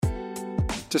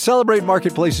To celebrate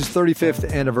Marketplace's 35th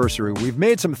anniversary, we've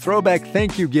made some throwback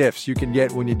thank you gifts you can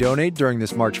get when you donate during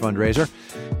this March fundraiser.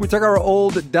 We took our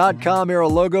old .com era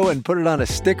logo and put it on a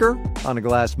sticker, on a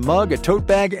glass mug, a tote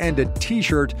bag, and a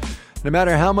t-shirt. No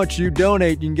matter how much you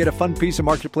donate, you can get a fun piece of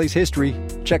Marketplace history.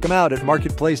 Check them out at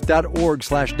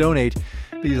marketplace.org/donate.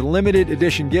 These limited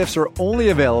edition gifts are only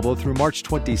available through March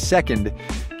 22nd.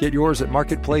 Get yours at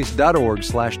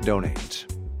marketplace.org/donate.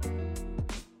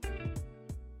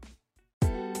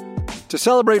 To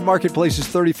celebrate Marketplace's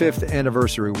 35th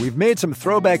anniversary, we've made some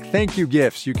throwback thank you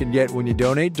gifts you can get when you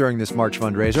donate during this March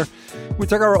fundraiser. We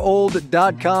took our old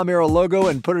 .com era logo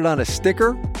and put it on a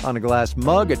sticker, on a glass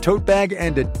mug, a tote bag,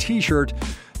 and a t-shirt.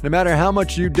 No matter how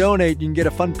much you donate, you can get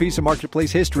a fun piece of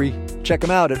Marketplace history. Check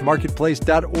them out at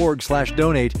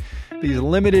marketplace.org/donate. These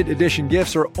limited edition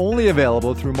gifts are only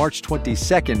available through March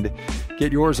 22nd.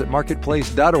 Get yours at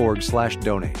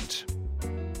marketplace.org/donate.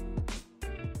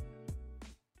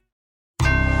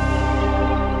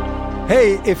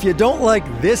 Hey, if you don't like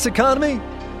this economy,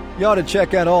 you ought to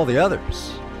check out all the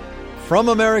others. From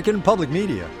American Public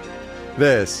Media,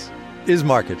 this is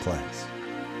Marketplace.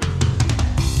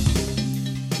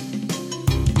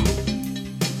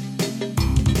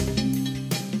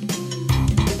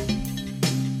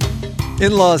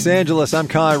 In Los Angeles, I'm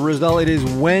Kai Risdell. It is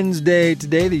Wednesday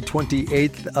today, the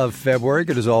 28th of February.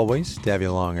 Good as always to have you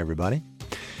along, everybody.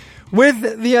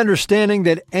 With the understanding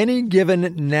that any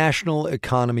given national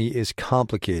economy is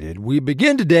complicated, we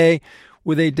begin today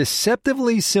with a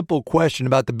deceptively simple question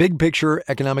about the big picture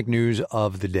economic news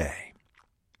of the day.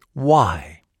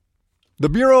 Why? The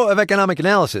Bureau of Economic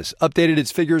Analysis updated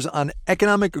its figures on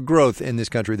economic growth in this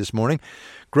country this morning.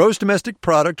 Gross domestic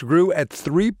product grew at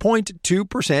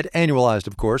 3.2%, annualized,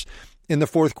 of course, in the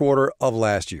fourth quarter of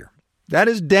last year. That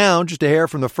is down just a hair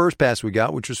from the first pass we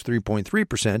got, which was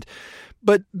 3.3%.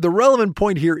 But the relevant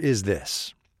point here is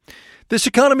this. This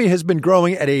economy has been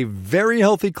growing at a very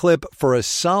healthy clip for a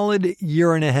solid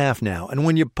year and a half now. And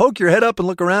when you poke your head up and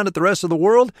look around at the rest of the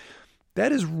world,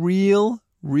 that is real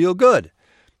good.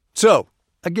 So,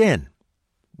 again,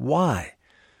 why?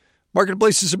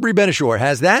 Marketplace's Sabri Benishore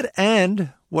has that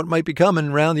and what might be coming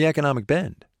around the economic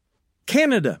bend.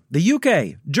 Canada, the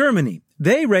UK, Germany,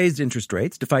 they raised interest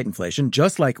rates to fight inflation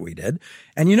just like we did.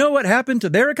 And you know what happened to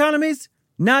their economies?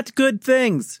 Not good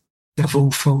things. They've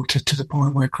all faltered to the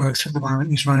point where growth at the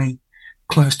moment is running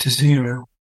close to zero.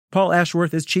 Paul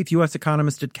Ashworth is chief U.S.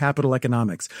 economist at Capital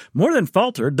Economics. More than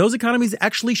faltered, those economies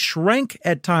actually shrank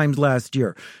at times last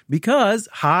year because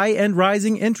high and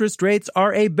rising interest rates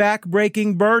are a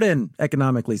back-breaking burden,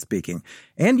 economically speaking.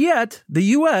 And yet, the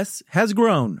U.S. has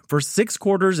grown for 6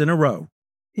 quarters in a row.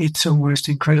 It's almost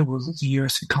incredible that the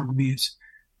U.S. economy has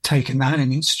taken that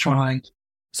in its stride.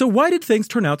 So why did things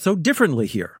turn out so differently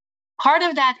here? Part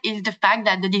of that is the fact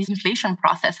that the disinflation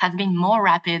process has been more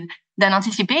rapid than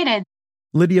anticipated.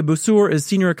 Lydia Boussour is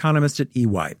senior economist at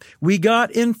EY. We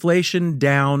got inflation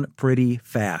down pretty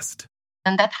fast.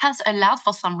 And that has allowed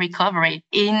for some recovery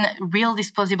in real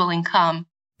disposable income.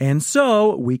 And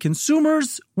so we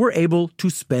consumers were able to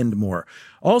spend more.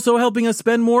 Also helping us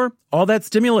spend more, all that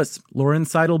stimulus. Lauren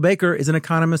Seidel-Baker is an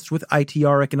economist with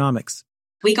ITR Economics.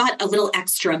 We got a little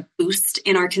extra boost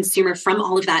in our consumer from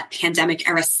all of that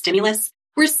pandemic-era stimulus.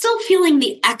 We're still feeling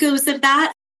the echoes of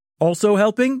that. Also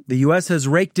helping, the U.S. has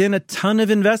raked in a ton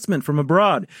of investment from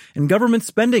abroad, and government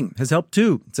spending has helped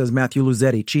too, says Matthew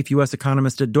Luzetti, chief U.S.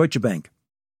 economist at Deutsche Bank.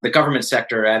 The government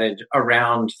sector added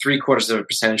around 0.75 of a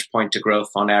percentage point to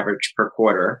growth on average per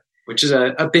quarter, which is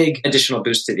a big additional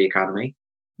boost to the economy.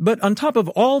 But on top of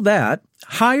all that,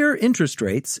 higher interest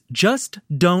rates just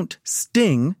don't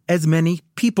sting as many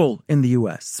people in the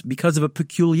U.S. because of a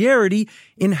peculiarity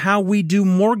in how we do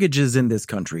mortgages in this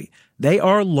country. They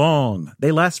are long.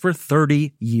 They last for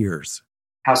 30 years.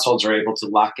 Households are able to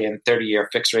lock in 30-year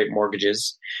fixed-rate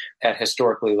mortgages at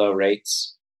historically low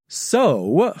rates.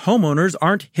 So, homeowners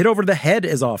aren't hit over the head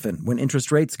as often when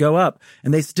interest rates go up,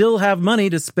 and they still have money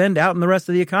to spend out in the rest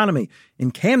of the economy.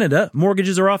 In Canada,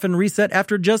 mortgages are often reset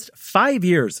after just 5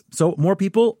 years, so more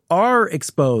people are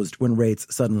exposed when rates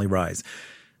suddenly rise.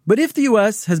 But if the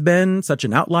U.S. has been such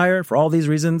an outlier for all these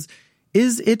reasons,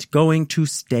 is it going to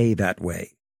stay that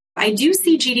way? I do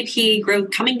see GDP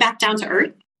growth coming back down to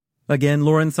earth. Again,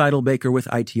 Lauren Seidel-Baker with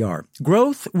ITR.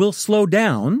 Growth will slow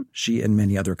down, she and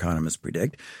many other economists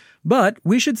predict, but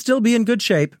we should still be in good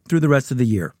shape through the rest of the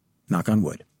year. Knock on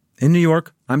wood. In New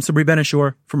York, I'm Sabri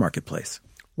Benishore for Marketplace.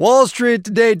 Wall Street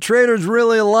today, traders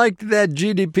really liked that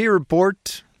GDP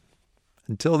report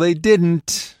until they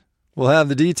didn't. We'll have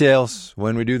the details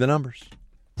when we do the numbers.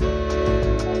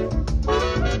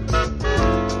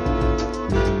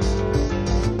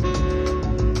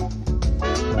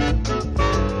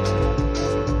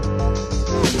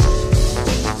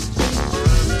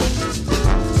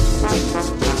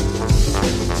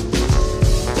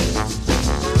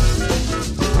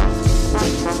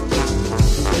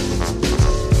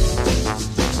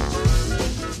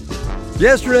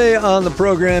 Yesterday on the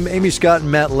program, Amy Scott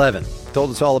and Matt Levin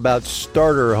told us all about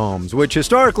starter homes, which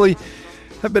historically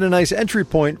have been a nice entry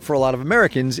point for a lot of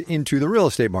Americans into the real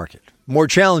estate market. More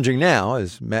challenging now,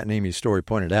 as Matt and Amy's story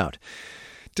pointed out.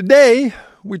 Today,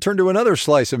 we turn to another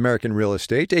slice of American real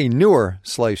estate, a newer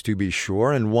slice to be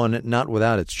sure, and one not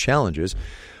without its challenges.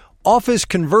 Office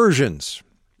conversions.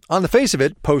 On the face of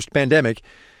it, post-pandemic,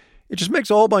 it just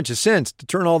makes a whole bunch of sense to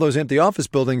turn all those empty office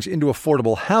buildings into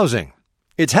affordable housing.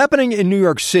 It's happening in New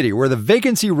York City, where the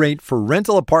vacancy rate for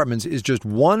rental apartments is just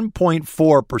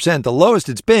 1.4%, the lowest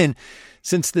it's been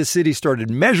since the city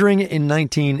started measuring in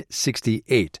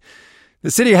 1968.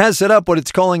 The city has set up what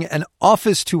it's calling an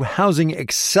office-to-housing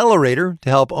accelerator to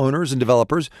help owners and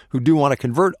developers who do want to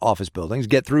convert office buildings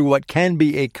get through what can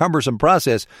be a cumbersome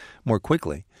process more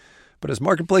quickly. But as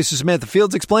Marketplace's Samantha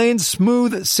Fields explains,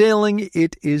 smooth sailing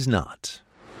it is not.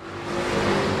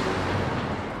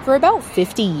 For about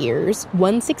 50 years,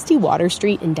 160 Water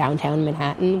Street in downtown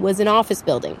Manhattan was an office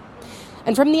building.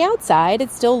 And from the outside,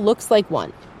 it still looks like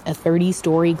one, a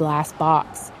 30-story glass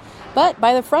box. But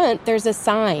by the front, there's a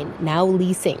sign now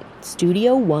leasing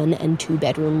Studio 1 and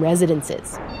 2-bedroom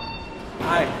residences.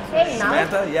 Hi. Hey,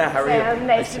 Samantha. Yeah, how are you?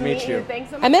 Nice to meet you.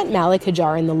 I met Malik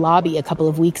Hajar in the lobby a couple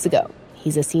of weeks ago.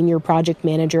 He's a senior project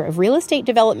manager of real estate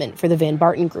development for the Van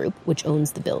Barton Group, which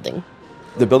owns the building.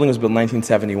 The building was built in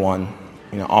 1971.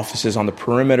 Offices on the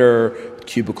perimeter,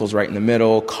 cubicles right in the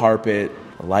middle, carpet.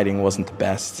 The lighting wasn't the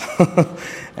best.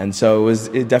 And so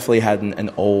it definitely had an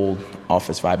old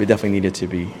office vibe. It definitely needed to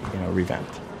be,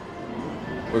 revamped.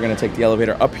 We're going to take the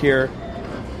elevator up here.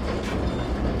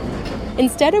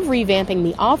 Instead of revamping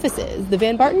the offices, the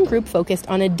Van Barton Group focused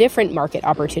on a different market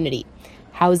opportunity,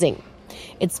 housing.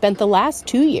 It spent the last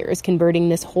 2 years converting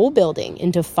this whole building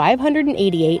into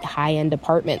 588 high-end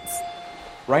apartments.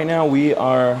 Right now, we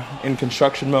are in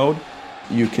construction mode.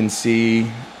 You can see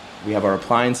we have our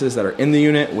appliances that are in the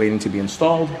unit waiting to be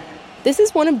installed. This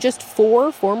is one of just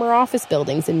 4 former office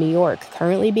buildings in New York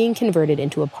currently being converted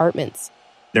into apartments.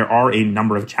 There are a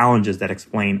number of challenges that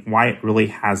explain why it really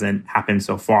hasn't happened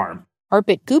so far.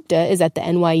 Arpit Gupta is at the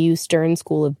NYU Stern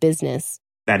School of Business.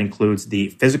 That includes the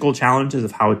physical challenges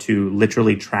of how to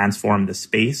literally transform the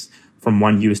space from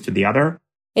one use to the other.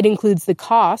 It includes the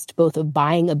cost both of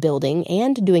buying a building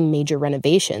and doing major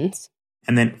renovations.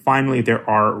 And then finally, there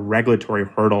are regulatory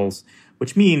hurdles,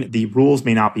 which mean the rules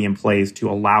may not be in place to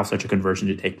allow such a conversion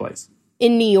to take place.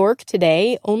 In New York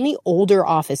today, only older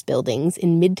office buildings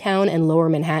in Midtown and Lower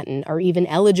Manhattan are even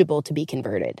eligible to be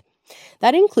converted.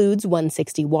 That includes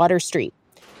 160 Water Street.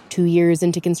 2 years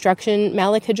into construction,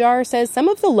 Malik Hajar says some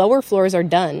of the lower floors are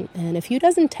done, and a few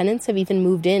dozen tenants have even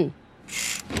moved in.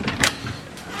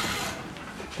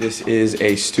 This is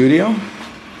a studio.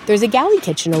 There's a galley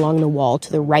kitchen along the wall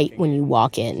to the right when you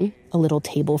walk in, a little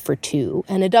table for 2,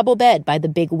 and a double bed by the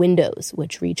big windows,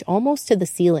 which reach almost to the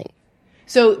ceiling.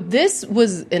 So this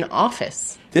was an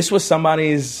office? This was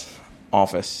somebody's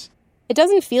office. It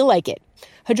doesn't feel like it.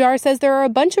 Hajar says there are a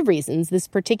bunch of reasons this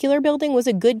particular building was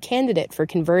a good candidate for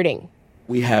converting.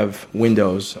 We have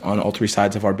windows on all 3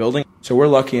 sides of our building, so we're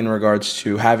lucky in regards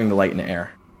to having the light and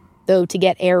air. Though to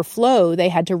get airflow, they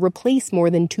had to replace more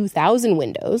than 2,000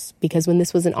 windows because when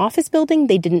this was an office building,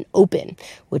 they didn't open,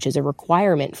 which is a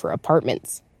requirement for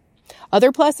apartments.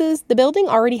 Other pluses, the building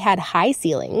already had high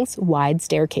ceilings, wide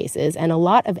staircases, and a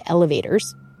lot of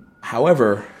elevators.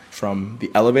 However, from the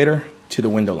elevator to the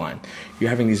window line, you're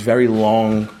having these very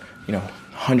long,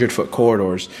 100-foot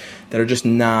corridors that are just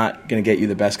not going to get you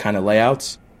the best kind of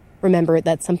layouts. Remember,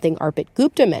 that's something Arpit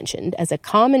Gupta mentioned as a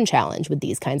common challenge with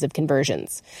these kinds of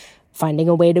conversions, finding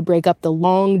a way to break up the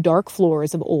long, dark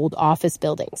floors of old office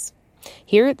buildings.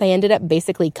 Here, they ended up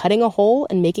basically cutting a hole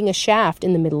and making a shaft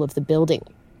in the middle of the building.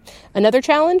 Another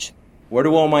challenge? Where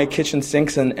do all my kitchen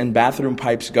sinks and bathroom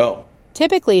pipes go?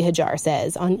 Typically, Hajar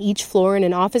says, on each floor in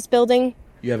an office building,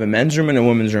 you have a men's room and a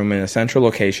women's room in a central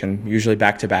location, usually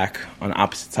back-to-back on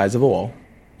opposite sides of a wall.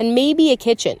 And maybe a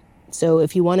kitchen. So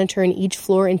if you want to turn each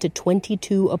floor into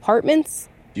 22 apartments,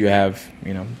 you have,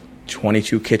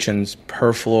 22 kitchens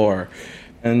per floor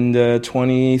and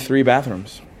 23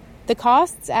 bathrooms. The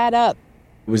costs add up.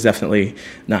 It was definitely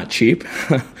not cheap.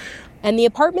 And the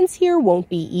apartments here won't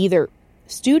be either.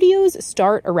 Studios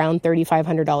start around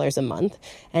 $3,500 a month,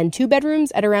 and 2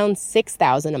 bedrooms at around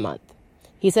 $6,000 a month.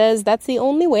 He says that's the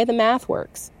only way the math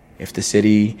works. If the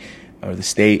city or the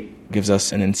state gives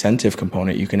us an incentive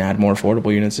component, you can add more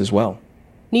affordable units as well.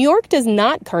 New York does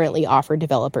not currently offer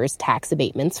developers tax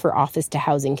abatements for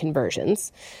office-to-housing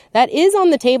conversions. That is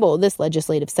on the table this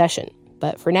legislative session.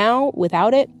 But for now,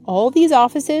 without it, all these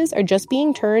offices are just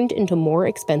being turned into more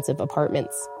expensive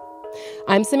apartments.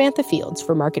 I'm Samantha Fields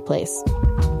for Marketplace.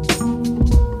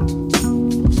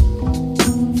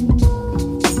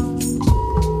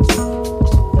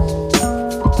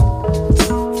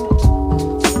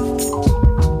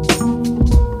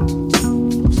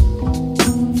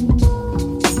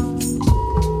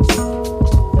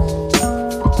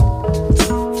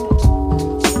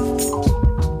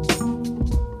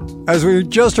 As we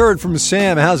just heard from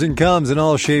Sam, housing comes in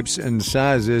all shapes and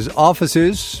sizes.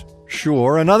 Offices,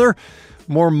 sure. Another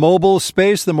more mobile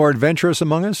space, the more adventurous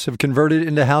among us have converted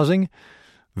into housing.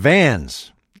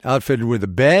 Vans, outfitted with a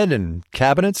bed and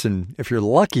cabinets, and if you're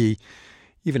lucky,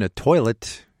 even a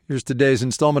toilet. Here's today's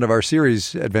installment of our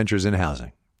series, Adventures in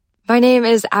Housing. My name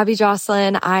is Abby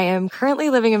Jocelyn. I am currently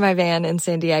living in my van in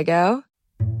San Diego.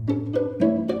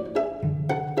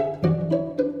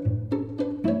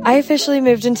 I officially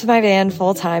moved into my van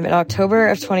full-time in October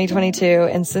of 2022,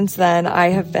 and since then, I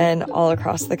have been all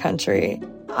across the country.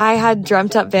 I had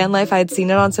dreamt up van life. I had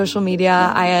seen it on social media.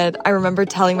 I remember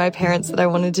telling my parents that I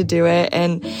wanted to do it,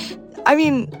 and I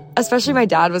mean, especially my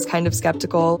dad was kind of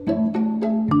skeptical.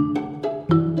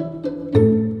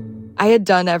 I had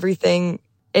done everything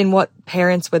in what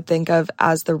parents would think of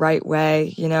as the right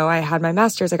way. You know, I had my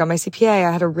master's, I got my CPA,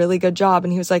 I had a really good job.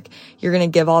 And he was like, you're going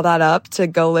to give all that up to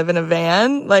go live in a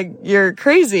van? Like, you're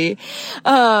crazy.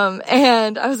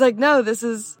 And I was like, no, this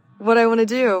is what I want to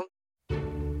do.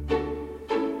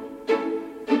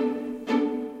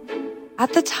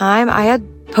 At the time, I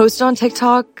had posted on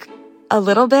TikTok a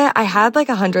little bit. I had like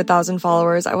 100,000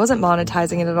 followers. I wasn't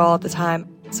monetizing it at all at the time.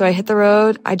 So I hit the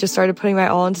road. I just started putting my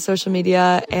all into social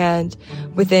media, and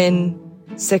within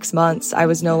 6 months, I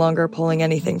was no longer pulling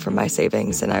anything from my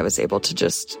savings, and I was able to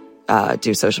just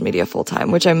do social media full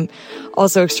time, which I'm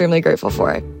also extremely grateful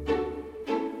for.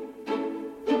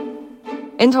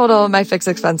 In total, my fixed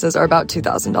expenses are about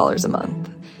 $2,000 a month.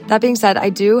 That being said,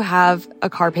 I do have a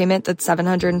car payment that's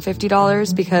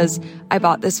 $750 because I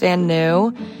bought this van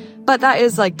new, but that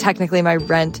is like technically my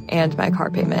rent and my car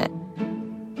payment.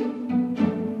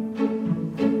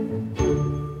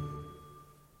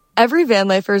 Every van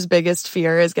lifer's biggest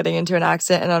fear is getting into an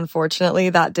accident, and unfortunately,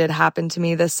 that did happen to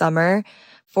me this summer.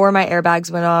 4 of my airbags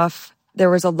went off.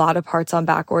 There was a lot of parts on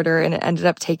back order, and it ended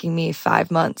up taking me 5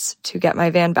 months to get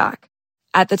my van back.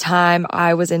 At the time,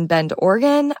 I was in Bend,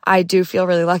 Oregon. I do feel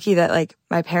really lucky that, like,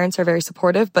 my parents are very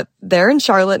supportive, but they're in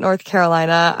Charlotte, North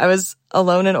Carolina. I was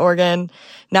alone in Oregon.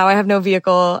 Now I have no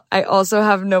vehicle. I also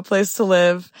have no place to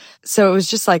live. So it was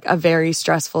just, like, a very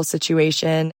stressful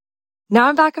situation. Now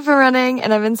I'm back up and running,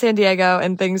 and I'm in San Diego,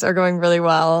 and things are going really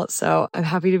well, so I'm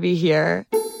happy to be here.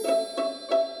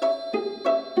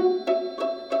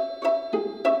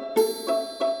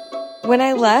 When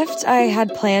I left, I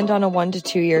had planned on a 1 to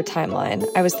 2 year timeline.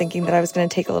 I was thinking that I was going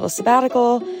to take a little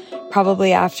sabbatical,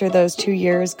 probably after those 2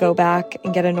 years, go back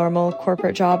and get a normal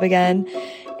corporate job again.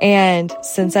 And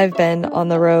since I've been on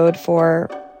the road for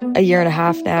a year and a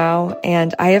half now,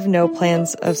 and I have no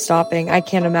plans of stopping. I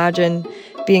can't imagine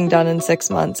being done in 6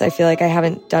 months. I feel like I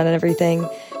haven't done everything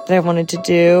that I wanted to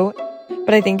do.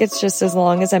 But I think it's just as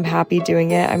long as I'm happy doing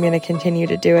it, I'm going to continue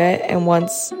to do it. And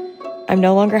once I'm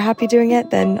no longer happy doing it,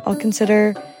 then I'll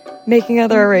consider making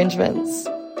other arrangements.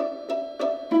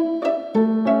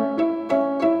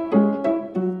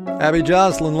 Abby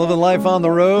Jocelyn living life on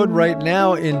the road right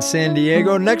now in San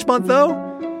Diego. Next month, though,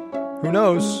 who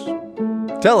knows?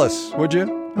 Tell us, would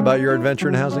you, about your adventure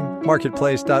in housing?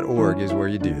 Marketplace.org is where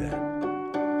you do that.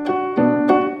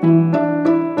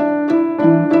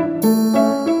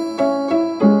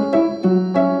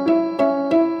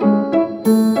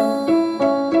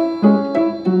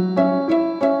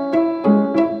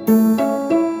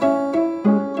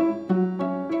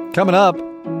 Coming up.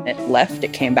 It left,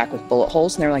 it came back with bullet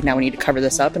holes, and they were like, now we need to cover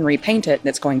this up and repaint it, and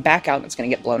it's going back out, and it's going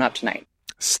to get blown up tonight.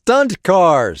 Stunt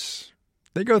cars.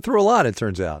 They go through a lot, it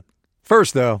turns out.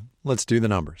 First, though, let's do the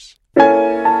numbers.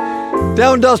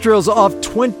 Dow Industrial's off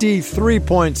 23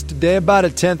 points today, about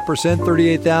 0.1%,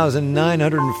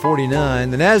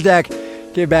 38,949. The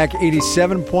NASDAQ gave back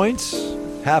 87 points,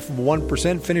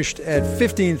 0.5%, finished at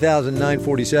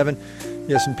 15,947.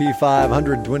 The S&P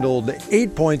 500 dwindled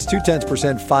 8 points,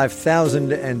 0.2%,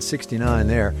 5,069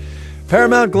 there.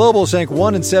 Paramount Global sank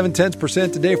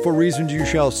 1.7% today for reasons you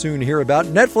shall soon hear about.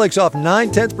 Netflix off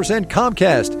 0.9%,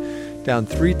 Comcast down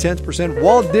 0.3%.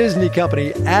 Walt Disney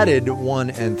Company added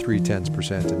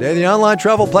 1.3% today. The online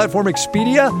travel platform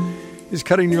Expedia is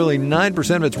cutting nearly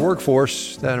 9% of its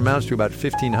workforce. That amounts to about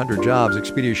 1,500 jobs.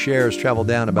 Expedia shares traveled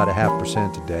down about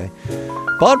 0.5% today.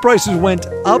 Bond prices went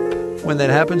up. When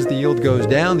that happens, the yield goes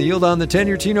down. The yield on the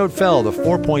 10-year T-note fell to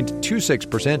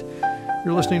 4.26%.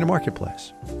 You're listening to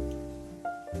Marketplace.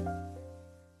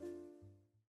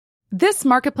 This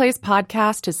Marketplace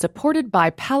podcast is supported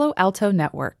by Palo Alto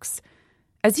Networks.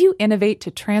 As you innovate to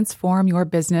transform your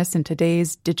business in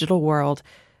today's digital world,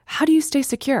 how do you stay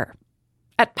secure?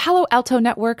 At Palo Alto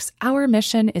Networks, our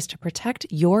mission is to protect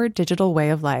your digital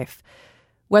way of life.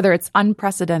 Whether it's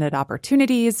unprecedented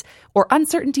opportunities or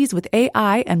uncertainties with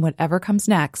AI and whatever comes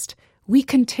next, we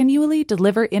continually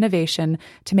deliver innovation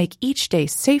to make each day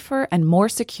safer and more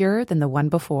secure than the one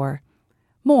before.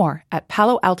 More at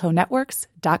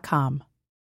PaloAltoNetworks.com.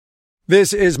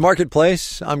 This is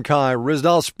Marketplace. I'm Kai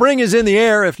Risdal. Spring is in the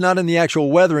air, if not in the actual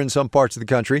weather in some parts of the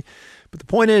country. But the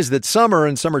point is that summer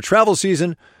and summer travel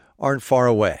season aren't far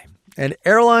away. And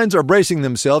airlines are bracing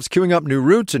themselves, queuing up new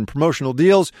routes and promotional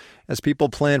deals as people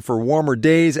plan for warmer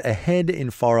days ahead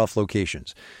in far-off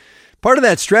locations. Part of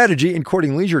that strategy in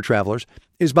courting leisure travelers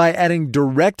is by adding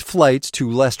direct flights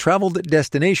to less traveled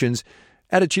destinations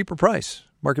at a cheaper price.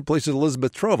 Marketplace's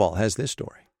Elizabeth Troval has this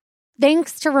story.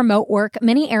 Thanks to remote work,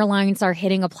 many airlines are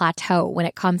hitting a plateau when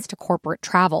it comes to corporate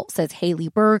travel, says Haley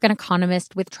Berg, an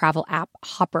economist with travel app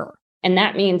Hopper. And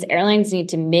that means airlines need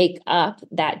to make up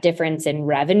that difference in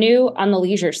revenue on the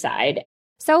leisure side.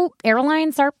 So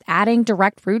airlines are adding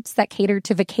direct routes that cater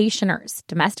to vacationers,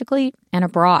 domestically and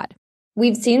abroad.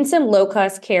 We've seen some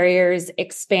low-cost carriers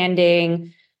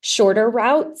expanding shorter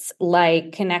routes,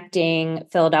 like connecting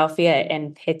Philadelphia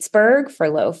and Pittsburgh for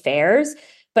low fares,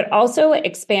 but also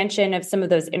expansion of some of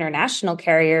those international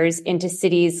carriers into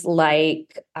cities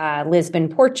like Lisbon,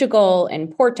 Portugal,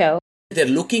 and Porto. They're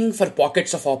looking for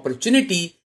pockets of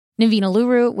opportunity. Navina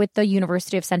Luru with the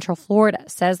University of Central Florida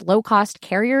says low-cost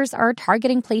carriers are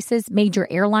targeting places major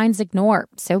airlines ignore,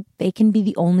 so they can be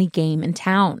the only game in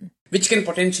town, which can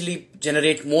potentially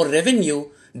generate more revenue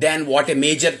than what a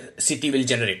major city will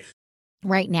generate.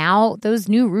 Right now, those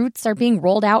new routes are being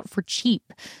rolled out for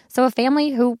cheap. So a family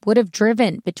who would have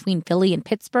driven between Philly and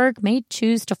Pittsburgh may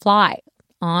choose to fly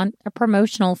on a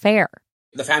promotional fare.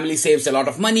 The family saves a lot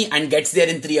of money and gets there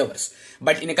in 3 hours.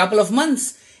 But in a couple of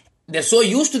months, they're so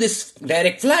used to this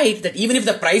direct flight that even if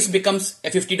the price becomes a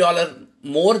 $50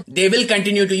 more, they will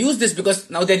continue to use this because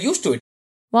now they're used to it.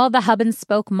 While the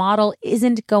hub-and-spoke model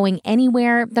isn't going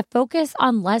anywhere, the focus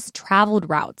on less traveled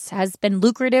routes has been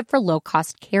lucrative for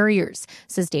low-cost carriers,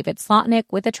 says David Slotnick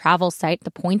with the travel site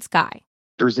The Points Guy.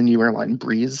 There's a new airline,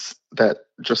 Breeze, that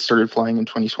just started flying in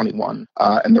 2021.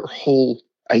 And their whole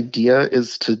idea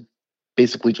is to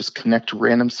basically just connect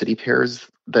random city pairs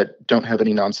that don't have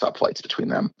any nonstop flights between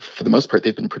them. For the most part,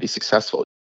 they've been pretty successful.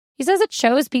 He says it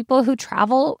shows people who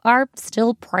travel are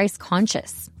still price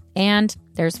conscious. And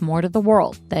there's more to the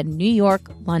world than New York,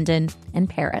 London, and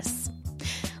Paris.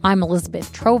 I'm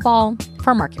Elizabeth Troval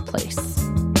for Marketplace.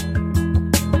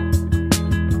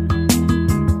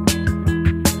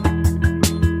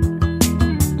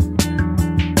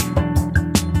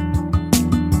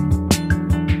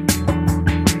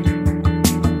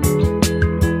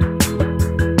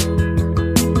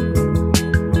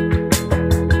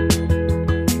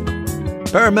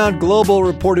 Paramount Global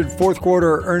reported fourth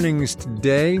quarter earnings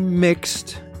today.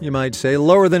 Mixed, you might say.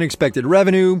 Lower than expected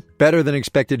revenue, better than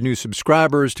expected new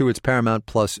subscribers to its Paramount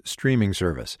Plus streaming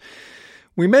service.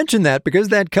 We mention that because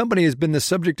that company has been the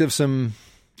subject of some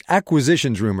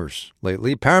acquisitions rumors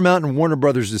lately. Paramount and Warner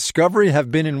Brothers Discovery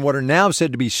have been in what are now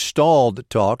said to be stalled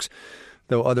talks,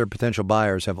 though other potential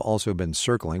buyers have also been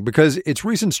circling, because its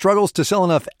recent struggles to sell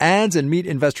enough ads and meet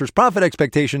investors' profit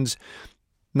expectations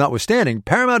notwithstanding,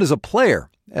 Paramount is a player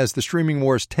as the streaming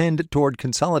wars tend toward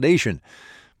consolidation.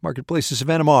 Marketplace's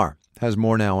Savannah Marr has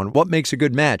more now on what makes a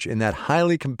good match in that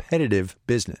highly competitive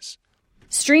business.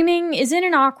 Streaming is in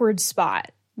an awkward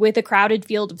spot, with a crowded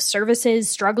field of services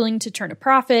struggling to turn a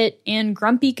profit and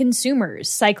grumpy consumers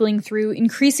cycling through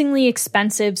increasingly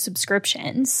expensive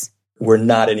subscriptions. We're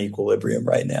not in equilibrium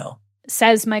right now,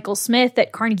 says Michael Smith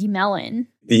at Carnegie Mellon.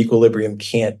 The equilibrium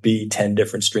can't be 10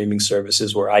 different streaming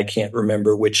services where I can't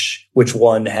remember which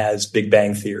one has Big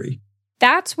Bang Theory.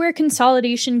 That's where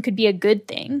consolidation could be a good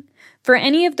thing. For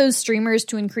any of those streamers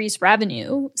to increase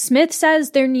revenue, Smith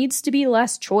says there needs to be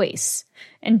less choice.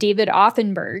 And David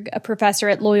Offenberg, a professor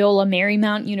at Loyola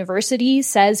Marymount University,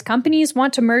 says companies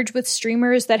want to merge with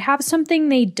streamers that have something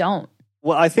they don't.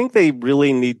 Well, I think they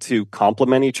really need to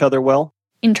complement each other well.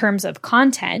 In terms of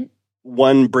content,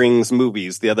 one brings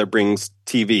movies, the other brings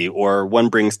TV, or one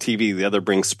brings TV, the other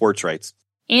brings sports rights.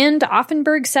 And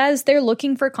Offenberg says they're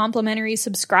looking for complementary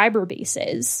subscriber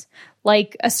bases.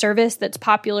 Like a service that's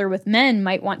popular with men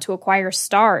might want to acquire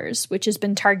Starz, which has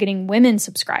been targeting women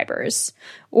subscribers.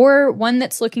 Or one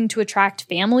that's looking to attract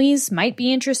families might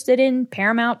be interested in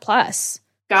Paramount Plus.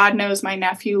 God knows my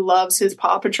nephew loves his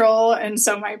Paw Patrol, and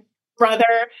so my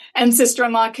brother and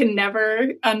sister-in-law can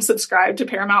never unsubscribe to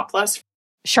Paramount Plus.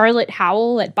 Charlotte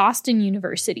Howell at Boston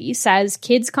University says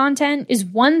kids' content is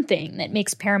one thing that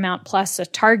makes Paramount Plus a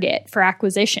target for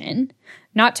acquisition,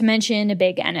 not to mention a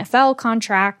big NFL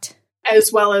contract.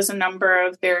 As well as a number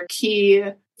of their key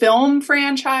film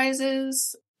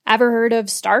franchises. Ever heard of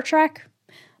Star Trek?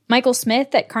 Michael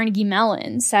Smith at Carnegie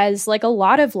Mellon says, like a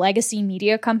lot of legacy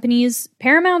media companies,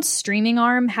 Paramount's streaming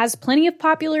arm has plenty of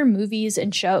popular movies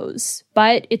and shows,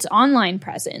 but its online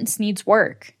presence needs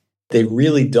work. They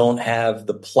really don't have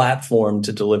the platform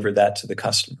to deliver that to the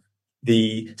customer.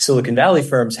 The Silicon Valley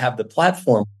firms have the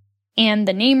platform. And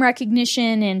the name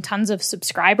recognition and tons of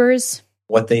subscribers.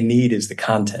 What they need is the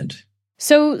content.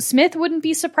 So Smith wouldn't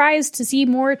be surprised to see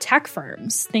more tech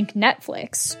firms, think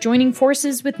Netflix, joining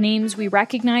forces with names we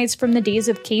recognize from the days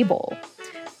of cable.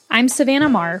 I'm Savannah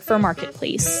Marr for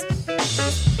Marketplace.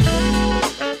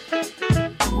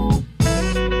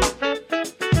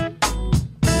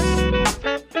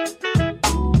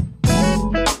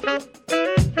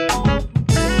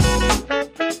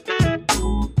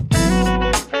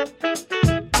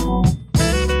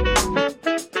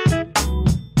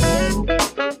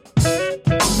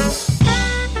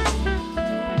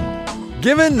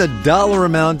 Given the dollar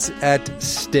amounts at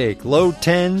stake, low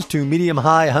tens to medium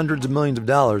high hundreds of millions of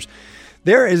dollars,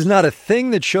 there is not a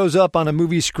thing that shows up on a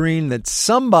movie screen that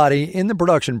somebody in the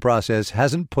production process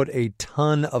hasn't put a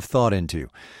ton of thought into.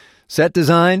 Set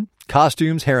design,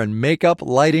 costumes, hair and makeup,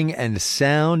 lighting and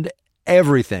sound,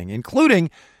 everything,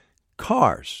 including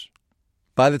cars.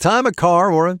 By the time a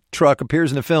car or a truck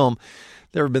appears in a film,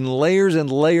 there have been layers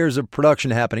and layers of production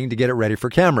happening to get it ready for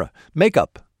camera.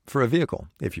 Makeup for a vehicle,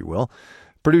 if you will.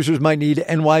 Producers might need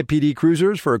NYPD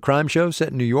cruisers for a crime show set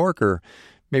in New York, or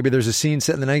maybe there's a scene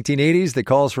set in the 1980s that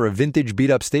calls for a vintage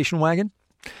beat-up station wagon.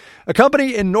 A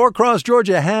company in Norcross,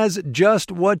 Georgia has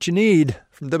just what you need.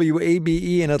 From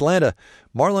WABE in Atlanta,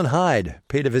 Marlon Hyde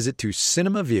paid a visit to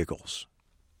Cinema Vehicles.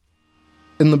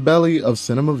 In the belly of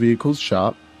Cinema Vehicles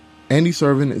shop, Andy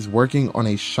Servin is working on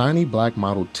a shiny black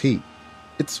Model T.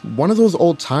 It's one of those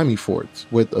old-timey Fords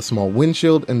with a small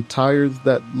windshield and tires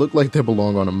that look like they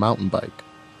belong on a mountain bike.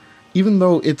 Even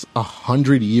though it's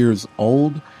 100 years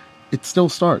old, it still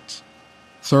starts.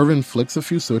 Servin flicks a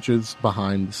few switches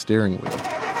behind the steering wheel.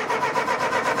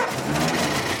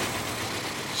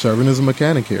 Servin is a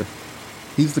mechanic here.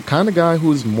 He's the kind of guy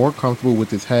who is more comfortable with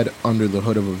his head under the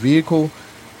hood of a vehicle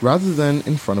rather than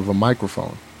in front of a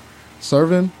microphone.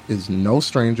 Servin is no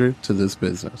stranger to this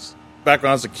business. Back when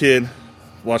I was a kid,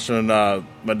 watching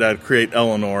my dad create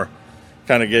Eleanor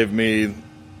kind of gave me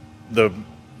the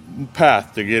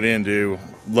path to get into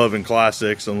loving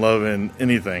classics and loving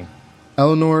anything.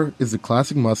 Eleanor is a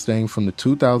classic Mustang from the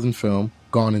 2000 film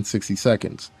Gone in 60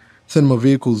 Seconds. Cinema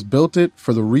Vehicles built it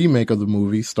for the remake of the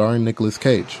movie starring Nicolas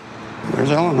Cage.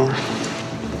 There's Eleanor.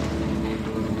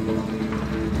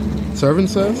 Servin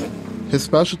says his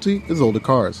specialty is older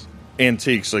cars.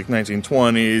 Antiques like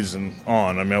 1920s and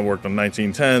on. I mean, I worked on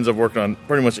 1910s. I've worked on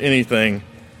pretty much anything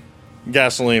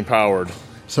gasoline powered.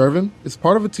 Servin is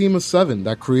part of a team of 7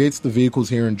 that creates the vehicles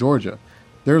here in Georgia.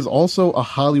 There is also a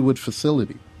Hollywood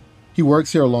facility. He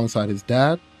works here alongside his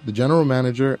dad, the general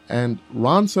manager, and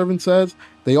Ron Servin says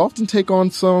they often take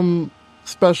on some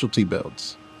specialty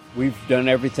builds. We've done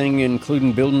everything,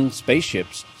 including building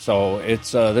spaceships. So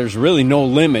it's there's really no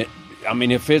limit. I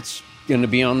mean, if it's going to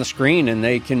be on the screen and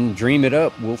they can dream it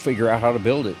up, we'll figure out how to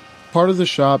build it. Part of the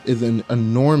shop is an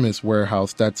enormous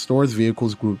warehouse that stores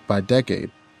vehicles grouped by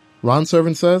decade. Ron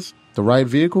Servin says the right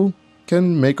vehicle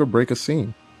can make or break a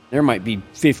scene. There might be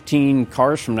 15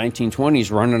 cars from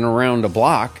 1920s running around a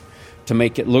block to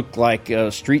make it look like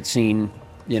a street scene,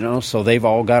 so they've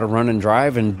all got to run and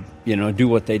drive and, do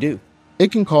what they do.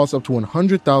 It can cost up to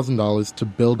 $100,000 to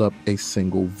build up a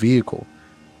single vehicle.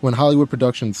 When Hollywood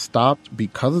production stopped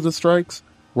because of the strikes,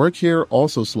 work here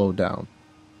also slowed down.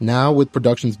 Now, with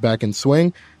productions back in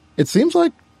swing, it seems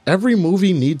like every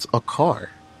movie needs a car.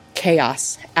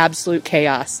 Chaos. Absolute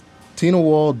chaos. Tina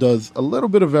Wall does a little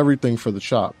bit of everything for the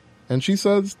shop, and she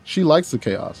says she likes the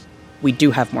chaos. We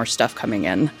do have more stuff coming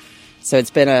in. So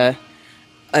it's been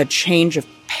a change of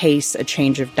pace, a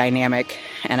change of dynamic,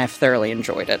 and I've thoroughly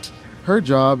enjoyed it. Her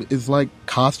job is like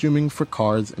costuming for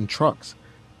cars and trucks.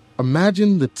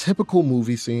 Imagine the typical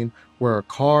movie scene where a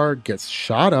car gets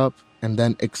shot up and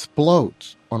then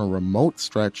explodes on a remote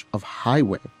stretch of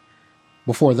highway.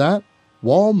 Before that,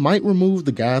 Wall might remove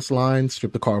the gas line,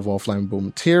 strip the car of all flammable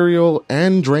material,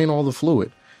 and drain all the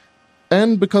fluid.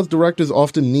 And because directors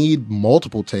often need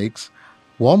multiple takes,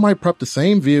 Wall might prep the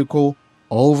same vehicle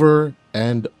over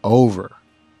and over.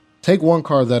 Take one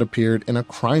car that appeared in a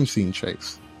crime scene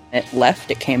chase. It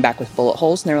left, it came back with bullet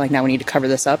holes, and they were like, now we need to cover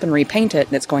this up and repaint it,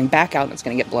 and it's going back out and it's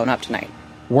going to get blown up tonight.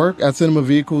 Work at Cinema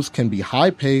Vehicles can be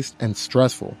high-paced and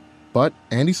stressful, but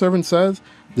Andy Servin says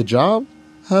the job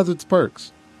has its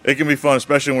perks. It can be fun,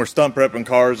 especially when we're stunt prepping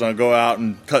cars and go out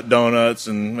and cut donuts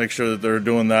and make sure that they're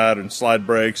doing that and slide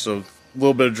brakes, so a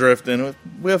little bit of drifting.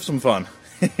 We have some fun.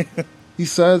 He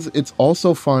says it's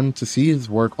also fun to see his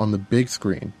work on the big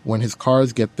screen when his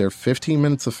cars get their 15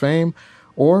 minutes of fame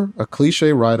or a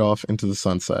cliche ride-off into the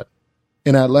sunset.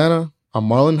 In Atlanta, I'm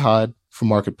Marlon Hyde for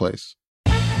Marketplace.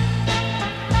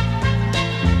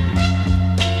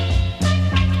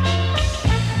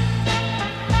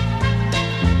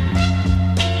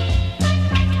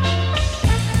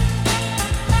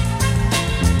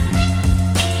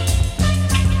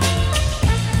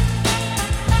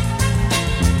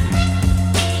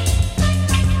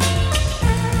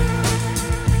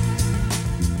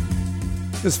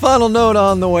 This final note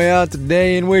on the way out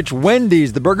today, in which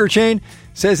Wendy's, the burger chain,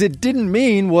 says it didn't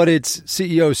mean what its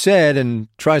CEO said and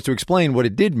tries to explain what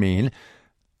it did mean,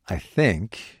 I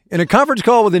think. In a conference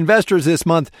call with investors this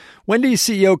month, Wendy's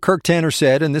CEO Kirk Tanner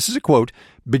said, and this is a quote,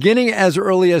 "Beginning as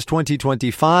early as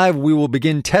 2025, we will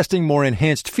begin testing more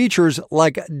enhanced features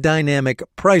like dynamic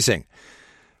pricing."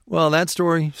 Well, that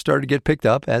story started to get picked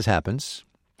up, as happens.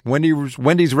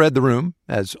 Wendy's read the room,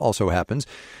 as also happens.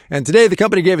 And today the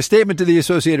company gave a statement to the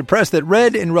Associated Press that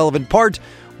read, in relevant part,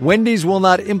 Wendy's will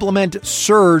not implement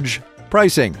surge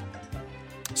pricing.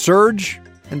 Surge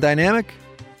and dynamic,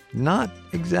 not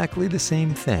exactly the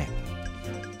same thing.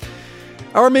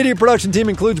 Our media production team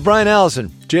includes Brian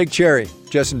Allison, Jake Cherry,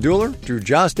 Justin Dueller, Drew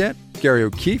Jostat, Gary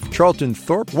O'Keefe, Charlton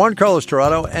Thorpe, Juan Carlos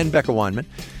Torado, and Becca Weinman.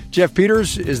 Jeff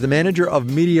Peters is the manager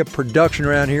of media production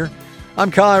around here.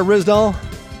 I'm Kai Risdall.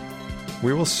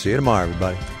 We will see you tomorrow,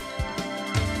 everybody.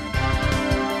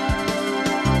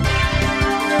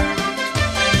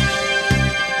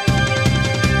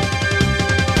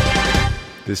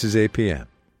 This is APM.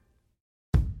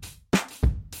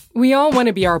 We all want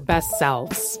to be our best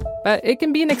selves, but it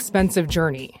can be an expensive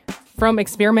journey. From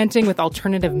experimenting with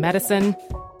alternative medicine.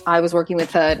 I was working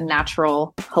with a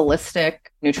natural, holistic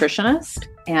nutritionist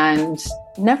and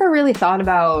never really thought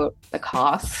about the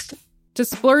cost. To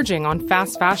splurging on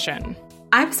fast fashion.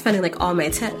 I was spending all my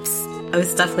tips. I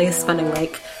was definitely spending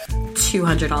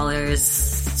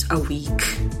 $200 a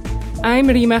week. I'm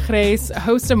Rima Reis,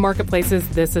 host of Marketplace's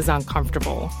This Is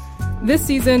Uncomfortable. This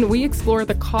season, we explore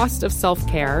the cost of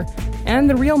self-care and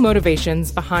the real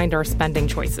motivations behind our spending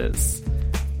choices.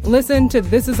 Listen to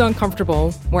This Is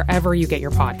Uncomfortable wherever you get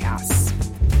your podcasts.